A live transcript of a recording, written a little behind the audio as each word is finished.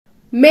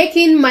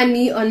Making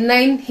money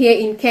online here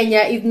in Kenya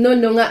is no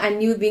longer a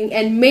new thing,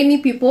 and many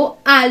people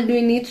are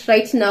doing it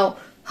right now.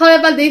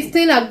 However, there is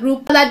still a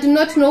group that do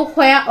not know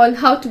where or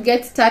how to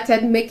get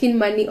started making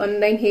money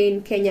online here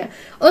in Kenya.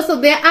 Also,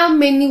 there are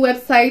many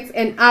websites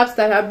and apps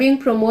that are being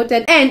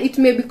promoted, and it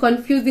may be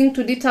confusing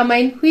to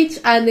determine which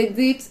are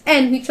legit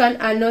and which one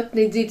are not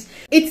legit.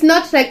 It's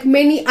not like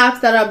many apps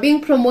that are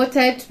being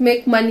promoted to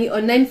make money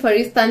online. For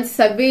instance,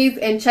 surveys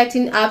and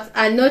chatting apps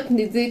are not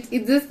legit.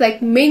 It's just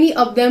like many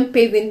of them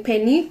pay in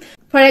pennies.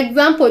 For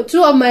example,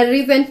 two of my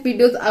recent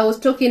videos I was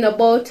talking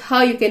about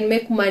how you can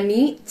make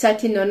money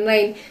chatting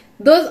online.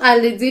 Those are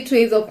legit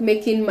ways of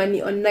making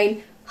money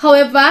online.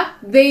 However,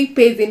 they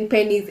pay in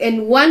pennies.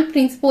 And one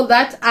principle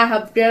that I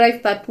have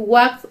realized that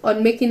works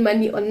on making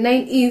money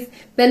online is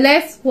the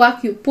less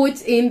work you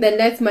put in, the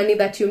less money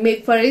that you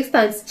make. For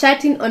instance,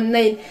 chatting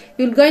online,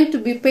 you're going to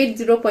be paid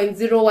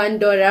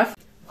 $0.01.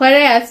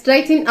 Whereas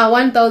writing a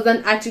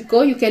 1,000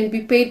 article, you can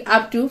be paid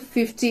up to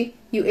 50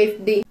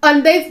 USD.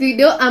 On this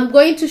video, I'm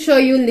going to show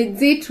you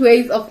legit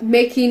ways of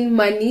making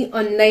money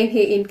online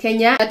here in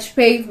Kenya that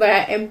pays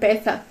via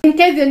MPESA. In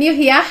case you're new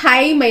here,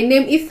 hi, my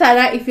name is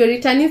Sarah. If you're a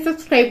returning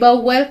subscriber,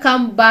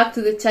 welcome back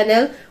to the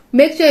channel.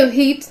 Make sure you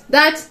hit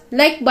that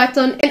like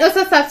button and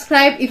also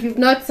subscribe if you've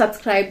not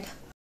subscribed.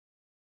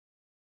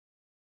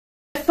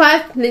 The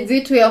first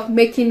legit way of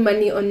making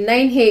money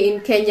online here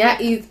in Kenya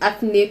is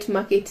affiliate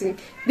marketing.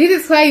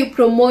 This is where you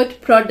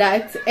promote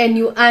products and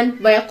you earn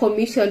via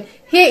commission.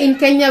 Here in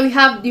Kenya, we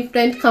have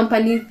different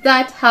companies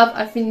that have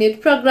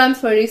affiliate programs,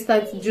 for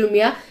instance,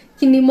 Jumia,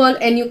 Kinimall,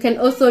 and you can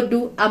also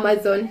do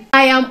Amazon.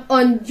 I am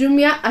on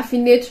Jumia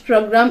affiliate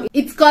program.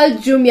 It's called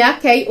Jumia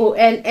KOL,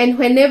 and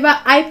whenever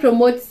I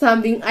promote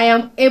something, I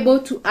am able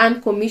to earn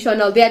commission.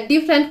 Now, there are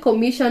different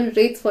commission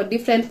rates for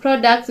different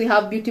products. We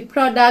have beauty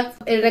products,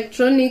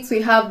 electronics,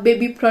 we have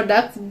baby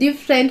products,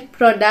 different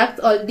products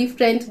or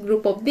different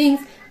group of things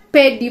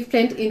pay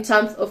different in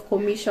terms of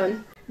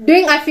commission.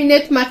 Doing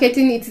affiliate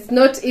marketing, it is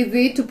not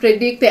easy to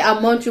predict the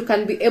amount you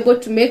can be able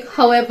to make.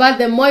 However,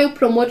 the more you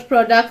promote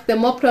products, the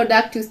more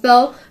product you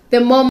sell, the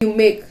more you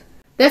make.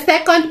 The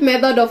second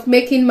method of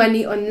making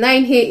money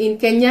online here in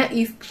Kenya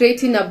is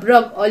creating a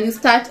blog, or you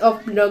start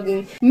off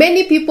blogging.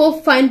 Many people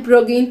find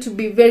blogging to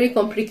be very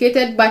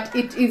complicated, but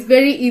it is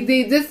very easy.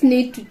 You just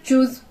need to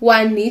choose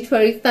one niche. For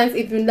instance,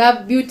 if you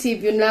love beauty,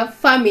 if you love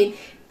farming,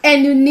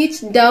 and you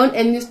niche down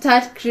and you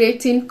start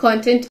creating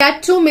content. There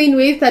are two main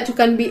ways that you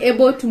can be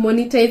able to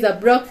monetize a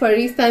blog, for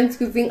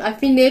instance, using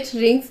affiliate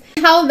links.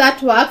 How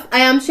that works, I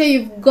am sure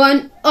you've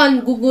gone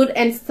on Google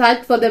and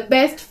searched for the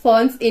best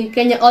fonts in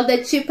Kenya, or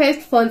the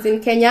cheapest fonts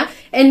in Kenya,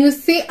 and you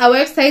see a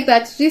website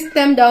that lists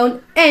them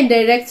down and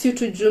directs you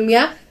to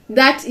Jumia.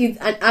 That is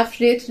an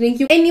affiliate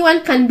link.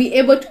 Anyone can be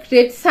able to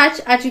create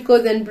such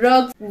articles and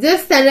blogs.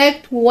 Just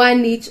select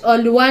one niche or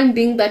one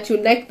thing that you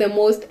like the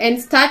most and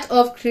start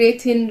off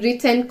creating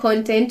written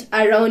content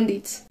around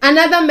it.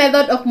 Another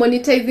method of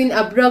monetizing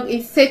a blog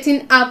is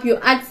setting up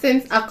your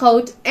AdSense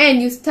account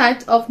and you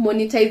start off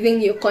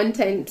monetizing your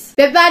content.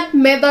 The third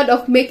method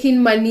of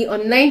making money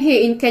online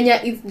here in Kenya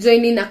is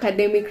joining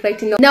academic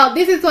writing. Now,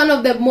 this is one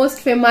of the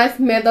most famous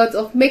methods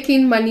of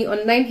making money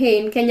online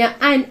here in Kenya,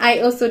 and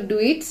I also do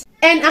it.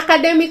 And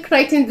academic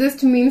writing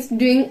just means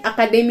doing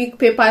academic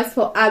papers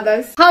for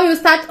others. How you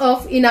start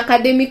off in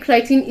academic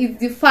writing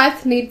is you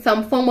first need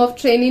some form of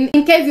training.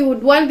 In case you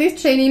would want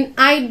this training,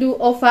 I do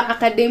offer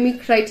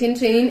academic writing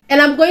training,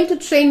 and I'm going to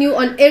train you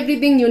on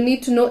everything you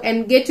need to know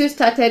and get you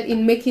started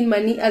in making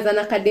money as an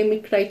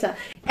academic writer.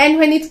 And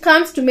when it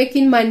comes to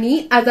making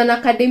money as an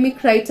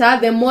academic writer,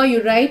 the more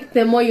you write,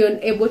 the more you're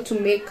able to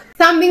make.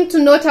 Something to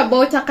note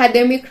about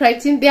academic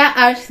writing, there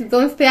are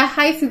seasons. There are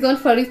high season.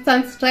 For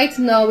instance, right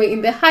now we're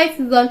in the high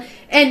season,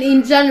 and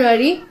in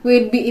January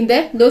we'll be in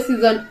the low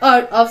season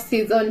or off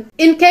season.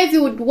 In case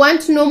you would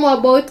want to know more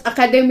about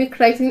academic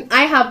writing,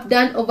 I have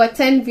done over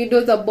 10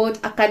 videos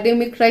about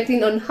academic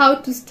writing, on how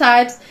to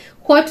start,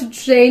 what to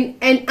train,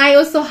 and I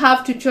also have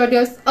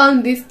tutorials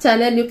on this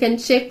channel. You can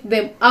check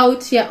them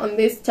out here on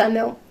this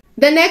channel.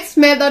 The next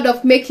method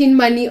of making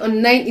money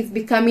online is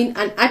becoming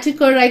an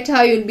article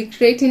writer. You'll be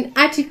creating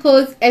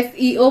articles,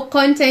 SEO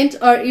content,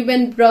 or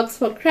even blogs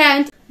for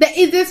clients. The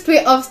easiest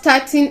way of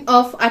starting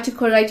off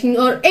article writing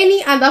or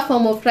any other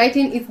form of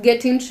writing is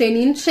getting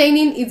training.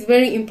 Training is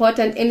very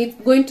important, and it's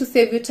going to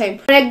save you time.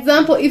 For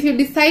example, if you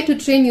decide to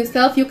train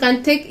yourself, you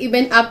can take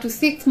even up to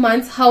 6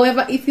 months.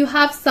 However, if you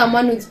have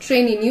someone who's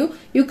training you,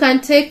 you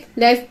can take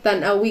less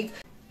than a week.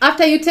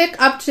 After you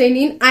take up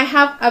training, I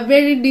have a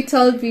very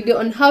detailed video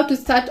on how to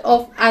start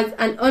off as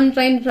an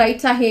online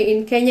writer here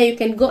in Kenya. You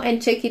can go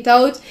and check it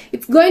out.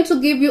 It's going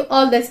to give you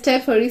all the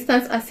steps, for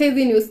instance,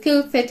 assessing your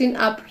skills, setting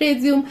up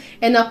resume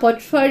and a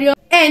portfolio.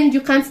 And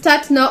you can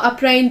start now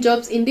applying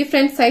jobs in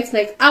different sites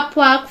like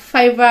Upwork,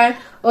 Fiverr,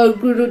 or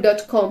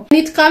guru.com.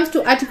 When it comes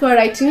to article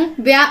writing,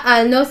 there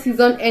are no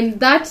season, and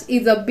that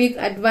is a big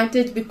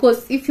advantage,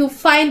 because if you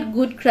find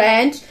good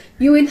clients,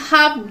 you will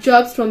have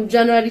jobs from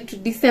January to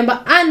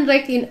December.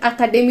 Unlike in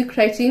academic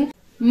writing,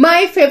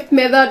 My fifth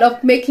method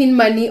of making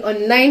money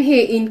online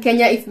here in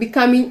Kenya is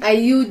becoming a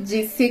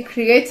UGC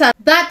creator.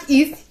 That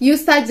is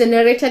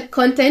user-generated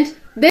content.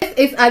 This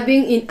is a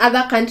thing in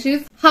other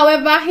countries.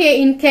 However,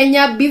 here in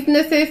Kenya,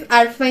 businesses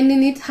are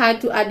finding it hard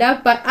to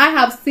adapt, but I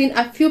have seen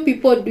a few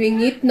people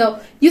doing it now.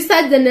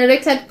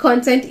 User-generated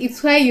content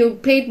is where you're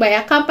paid by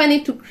a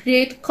company to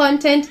create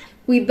content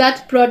with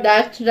that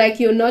product, like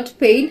you're not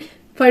paid,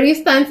 for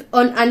instance,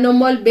 on a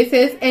normal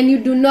basis, and you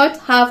do not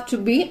have to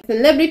be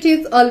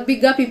celebrities or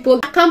bigger people.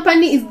 A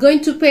company is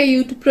going to pay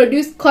you to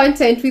produce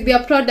content with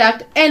their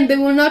product, and they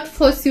will not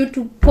force you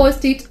to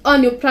post it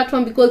on your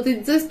platform because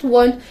they just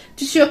want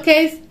to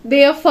showcase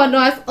their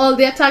followers or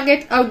their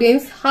target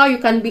audience how you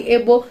can be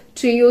able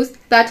to use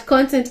that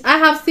content. I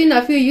have seen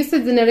a few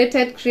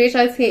user-generated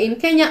creators here in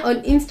Kenya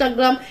on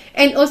Instagram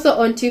and also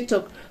on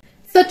TikTok.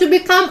 So to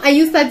become a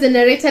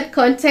user-generated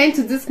content,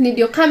 you just need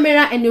your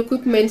camera and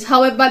equipment.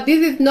 However, this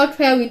is not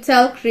where we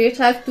tell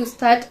creators to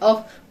start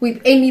off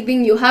with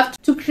anything. You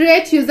have to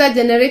create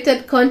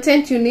user-generated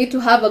content. You need to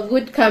have a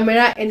good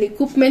camera and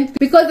equipment,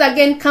 because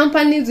again,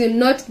 companies will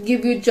not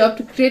give you a job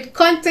to create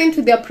content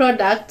with their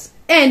products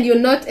and you're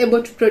not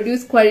able to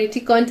produce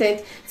quality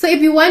content. So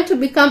if you want to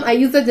become a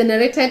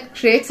user-generated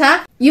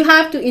creator, you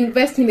have to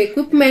invest in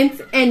equipment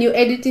and your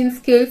editing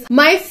skills.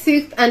 My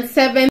sixth and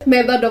seventh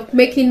method of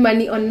making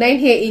money online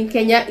here in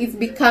Kenya is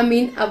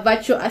becoming a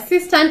virtual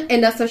assistant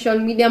and a social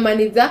media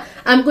manager.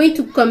 I'm going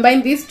to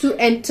combine these two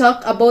and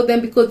talk about them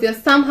because they're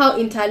somehow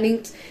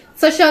interlinked.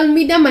 Social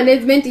media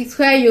management is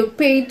where you're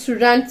paid to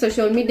run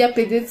social media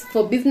pages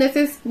for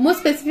businesses. More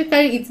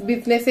specifically, it's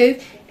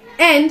businesses.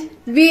 And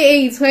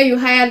VA is where you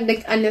hire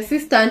like an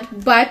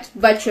assistant, but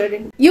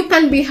virtually. You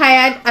can be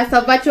hired as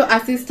a virtual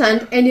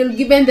assistant and you're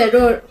given the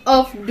role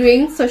of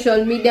doing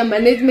social media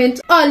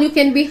management, or you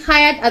can be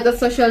hired as a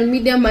social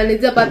media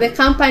manager, but the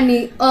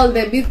company or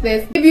the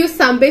business give you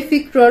some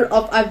basic role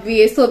of a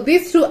VA. So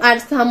these two are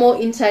somehow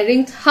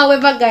interlinked.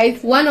 However,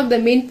 guys, one of the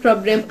main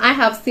problems I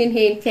have seen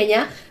here in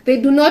Kenya, they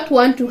do not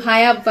want to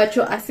hire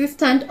virtual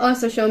assistant or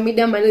social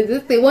media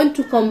managers. They want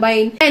to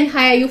combine and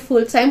hire you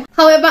full-time.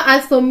 However,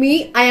 as for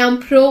me, I am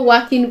pro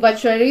working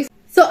virtually.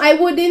 So I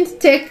wouldn't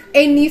take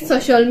any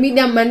social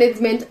media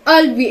management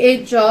or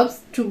VA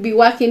jobs to be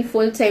working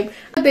full-time.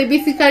 What they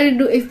basically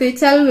do is they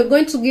tell you, we're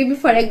going to give you,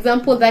 for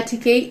example,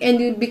 30K,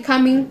 and you'll be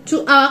coming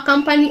to our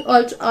company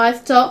or to our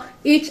store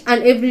each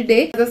and every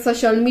day as a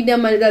social media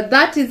manager.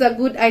 That is a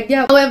good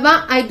idea.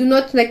 However, I do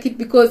not like it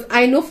because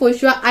I know for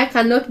sure I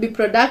cannot be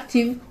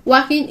productive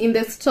working in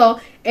the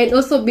store and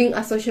also being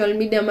a social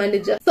media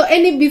manager. So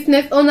any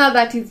business owner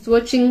that is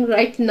watching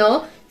right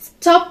now,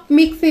 stop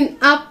mixing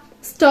up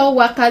store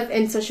workers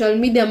and social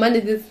media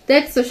managers.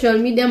 Let social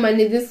media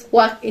managers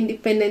work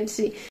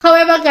independently.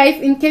 However,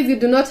 guys, in case you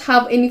do not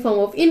have any form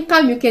of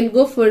income, you can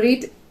go for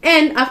it,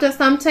 and after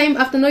some time,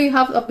 after now you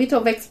have a bit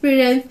of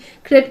experience,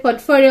 create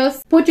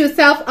portfolios, put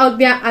yourself out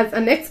there as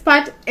an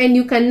expert, and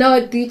you can now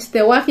ditch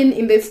the working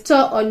in the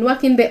store or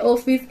work in the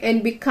office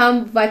and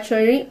become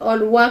virtually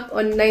or work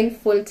online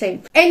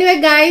full-time. Anyway,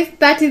 guys,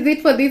 that is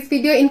it for this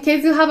video. In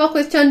case you have a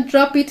question,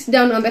 drop it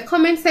down on the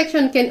comment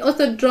section. You can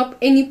also drop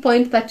any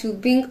point that you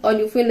think or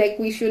you feel like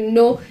we should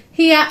know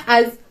here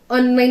as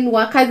online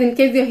workers. In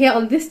case you're here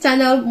on this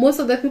channel, most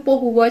of the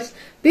people who watch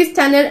this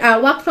channel are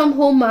work from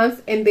home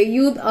moms and the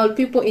youth or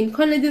people in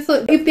colleges.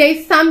 So if there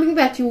is something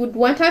that you would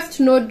want us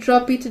to know,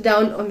 drop it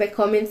down on the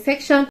comment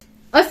section.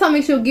 Also,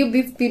 make sure you give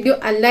this video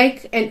a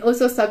like and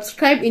also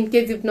subscribe in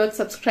case you've not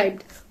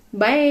subscribed.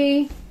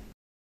 Bye.